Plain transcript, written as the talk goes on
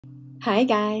Hi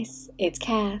guys, it's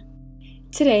Kath.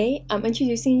 Today, I'm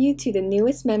introducing you to the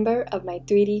newest member of my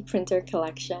 3D printer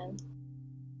collection.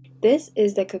 This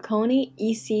is the Kokoni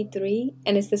EC1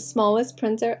 and it's the smallest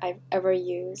printer I've ever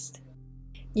used.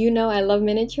 You know I love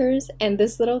miniatures and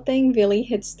this little thing really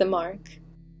hits the mark.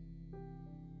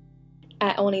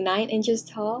 At only 9 inches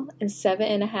tall and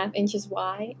 7.5 inches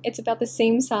wide, it's about the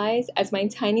same size as my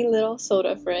tiny little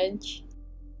soda fridge.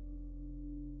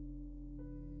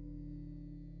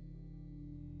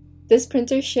 This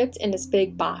printer shipped in this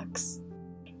big box.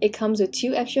 It comes with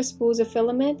 2 extra spools of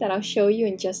filament that I'll show you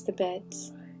in just a bit.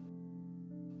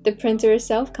 The printer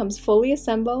itself comes fully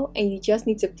assembled and you just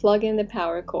need to plug in the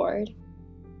power cord.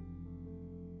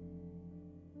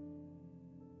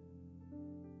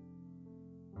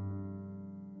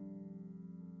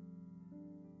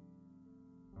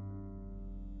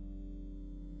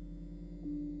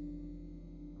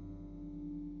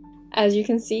 As you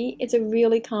can see, it's a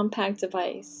really compact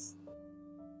device.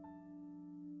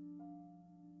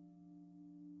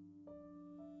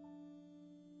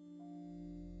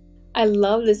 I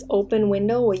love this open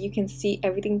window where you can see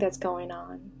everything that's going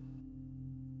on.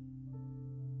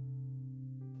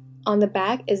 On the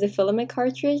back is the filament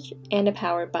cartridge and a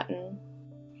power button.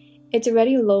 It's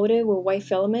already loaded with white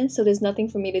filament, so there's nothing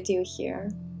for me to do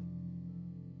here.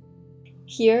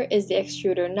 Here is the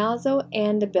extruder nozzle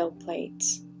and the build plate.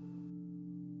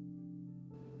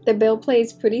 The build plate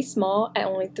is pretty small at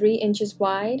only 3 inches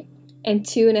wide and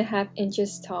 2.5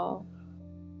 inches tall.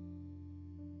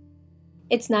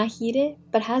 It's not heated,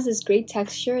 but has this great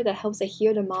texture that helps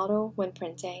adhere the model when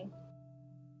printing.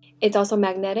 It's also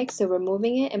magnetic, so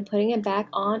removing it and putting it back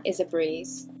on is a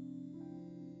breeze.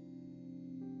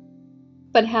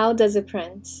 But how does it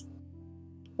print?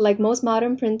 Like most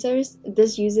modern printers,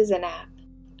 this uses an app.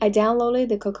 I downloaded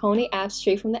the Kokoni app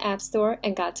straight from the App Store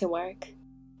and got to work.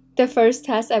 The first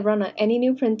test I've run on any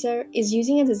new printer is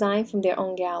using a design from their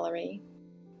own gallery.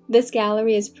 This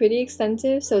gallery is pretty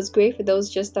extensive, so it's great for those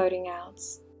just starting out.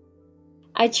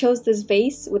 I chose this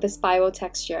vase with a spiral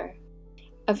texture.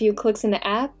 A few clicks in the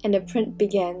app and the print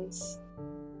begins.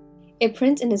 It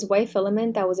prints in this white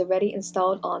filament that was already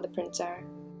installed on the printer.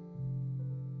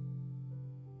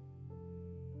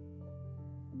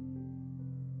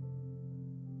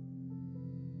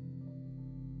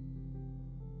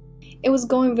 It was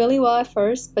going really well at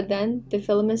first, but then the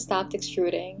filament stopped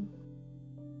extruding.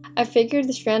 I figured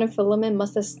the strand of filament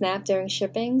must have snapped during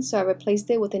shipping, so I replaced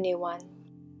it with a new one.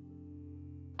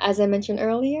 As I mentioned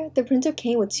earlier, the printer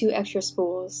came with 2 extra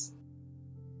spools.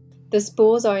 The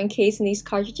spools are encased in these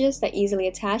cartridges that easily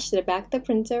attach to the back of the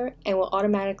printer and will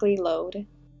automatically load.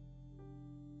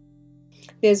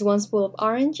 There's 1 spool of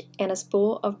orange and a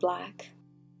spool of black.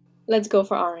 Let's go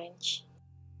for orange.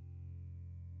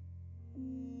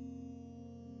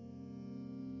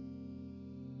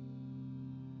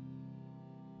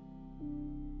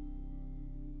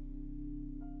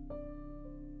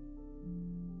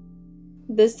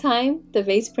 This time, the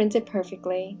vase printed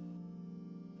perfectly.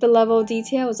 The level of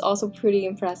detail is also pretty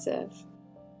impressive.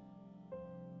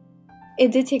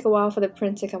 It did take a while for the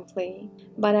print to complete,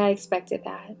 but I expected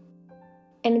that.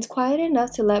 And it's quiet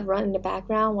enough to let run in the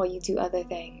background while you do other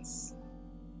things.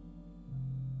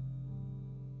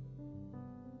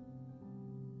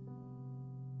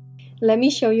 Let me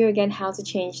show you again how to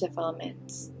change the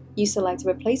filaments. You select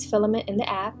Replace Filament in the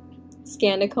app,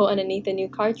 scan the code underneath the new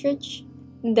cartridge,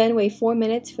 then wait 4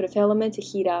 minutes for the filament to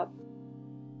heat up.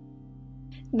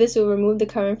 This will remove the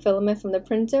current filament from the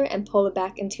printer and pull it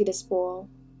back into the spool.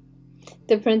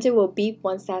 The printer will beep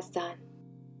once that's done.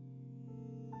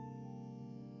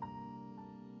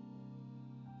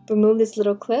 Remove this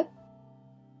little clip,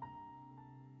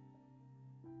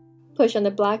 push on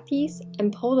the black piece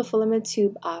and pull the filament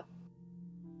tube up.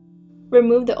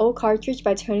 Remove the old cartridge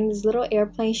by turning this little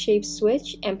airplane shaped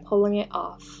switch and pulling it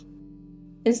off.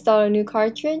 Install a new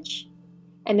cartridge,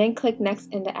 and then click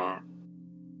Next in the app.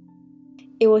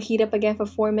 It will heat up again for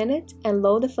 4 minutes and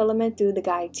load the filament through the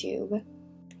guide tube.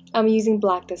 I'm using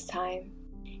black this time.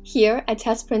 Here, I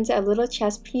test printed a little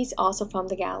chest piece also from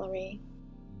the gallery.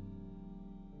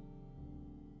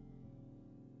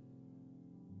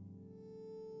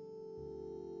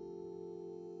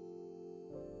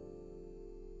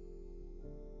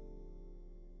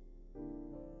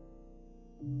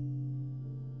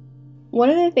 One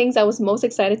of the things I was most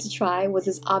excited to try was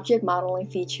this object modeling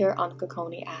feature on the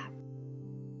Kokoni app.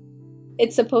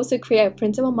 It's supposed to create a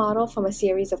printable model from a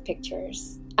series of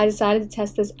pictures. I decided to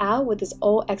test this out with this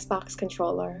old Xbox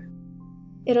controller.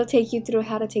 It'll take you through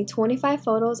how to take 25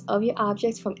 photos of your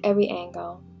objects from every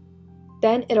angle.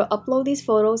 Then it'll upload these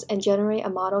photos and generate a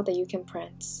model that you can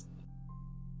print.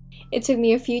 It took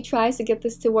me a few tries to get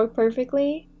this to work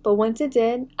perfectly, but once it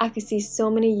did, I could see so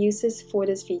many uses for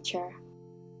this feature.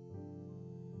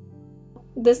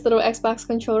 This little Xbox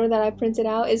controller that I printed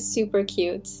out is super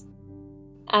cute.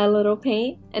 Add a little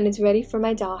paint and it's ready for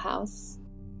my dollhouse.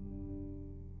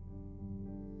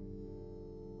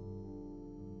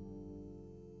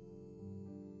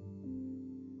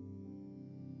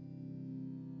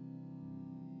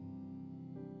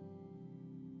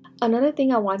 Another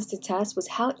thing I wanted to test was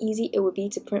how easy it would be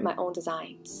to print my own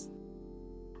designs.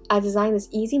 I designed this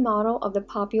easy model of the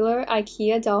popular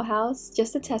IKEA dollhouse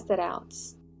just to test it out.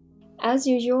 As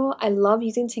usual, I love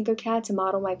using Tinkercad to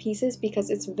model my pieces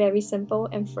because it's very simple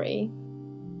and free.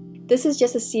 This is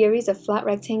just a series of flat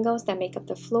rectangles that make up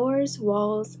the floors,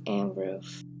 walls, and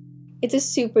roof. It's a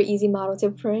super easy model to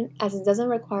print as it doesn't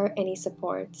require any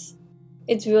supports.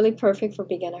 It's really perfect for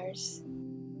beginners.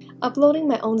 Uploading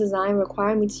my own design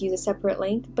required me to use a separate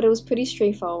link, but it was pretty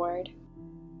straightforward.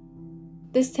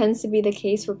 This tends to be the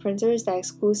case for printers that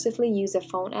exclusively use a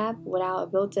phone app without a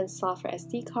built-in slot for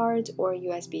SD cards or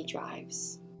USB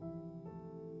drives.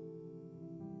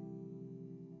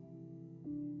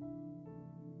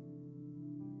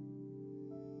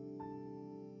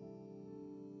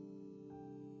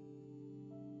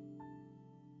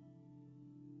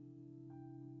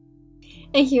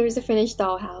 And here's the finished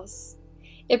dollhouse.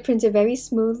 It printed very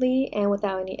smoothly and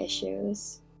without any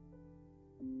issues.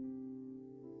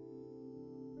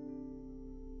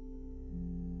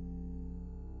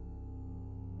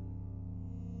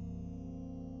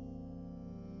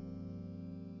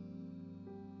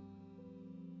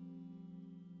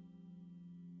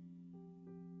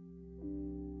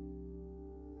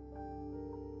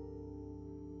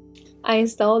 I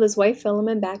installed this white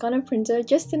filament back on a printer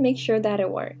just to make sure that it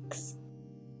works.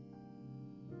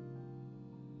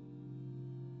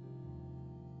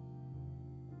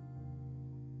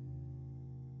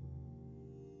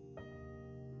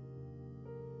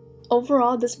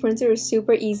 Overall, this printer is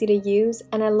super easy to use,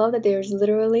 and I love that there's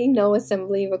literally no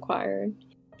assembly required.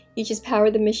 You just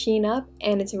power the machine up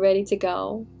and it's ready to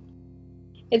go.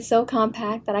 It's so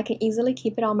compact that I can easily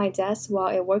keep it on my desk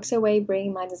while it works away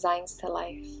bringing my designs to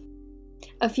life.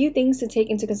 A few things to take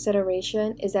into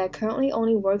consideration is that it currently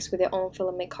only works with their own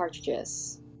filament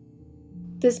cartridges.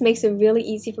 This makes it really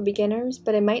easy for beginners,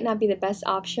 but it might not be the best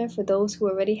option for those who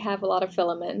already have a lot of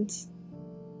filament.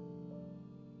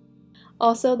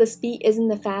 Also, the speed isn't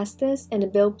the fastest and the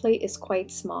build plate is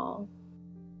quite small.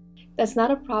 That's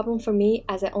not a problem for me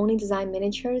as I only design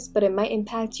miniatures, but it might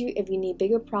impact you if you need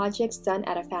bigger projects done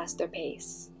at a faster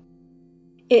pace.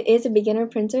 It is a beginner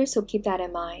printer, so keep that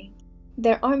in mind.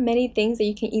 There aren't many things that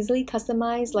you can easily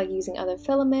customize, like using other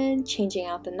filament, changing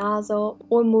out the nozzle,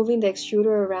 or moving the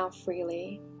extruder around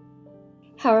freely.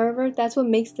 However, that's what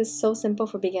makes this so simple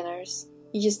for beginners.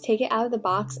 You just take it out of the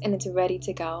box and it's ready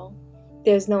to go.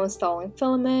 There's no installing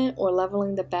filament or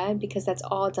leveling the bed because that's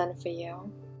all done for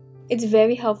you. It's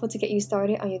very helpful to get you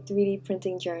started on your 3D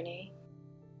printing journey.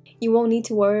 You won't need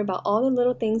to worry about all the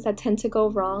little things that tend to go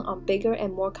wrong on bigger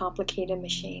and more complicated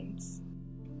machines.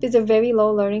 There's a very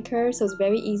low learning curve, so it's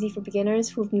very easy for beginners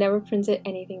who've never printed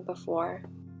anything before.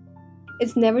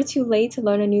 It's never too late to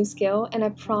learn a new skill, and I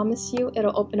promise you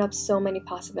it'll open up so many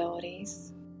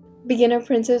possibilities. Beginner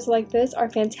printers like this are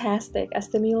fantastic at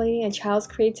stimulating a child's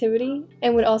creativity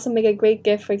and would also make a great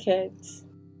gift for kids.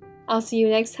 I'll see you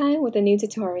next time with a new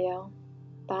tutorial.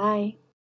 Bye!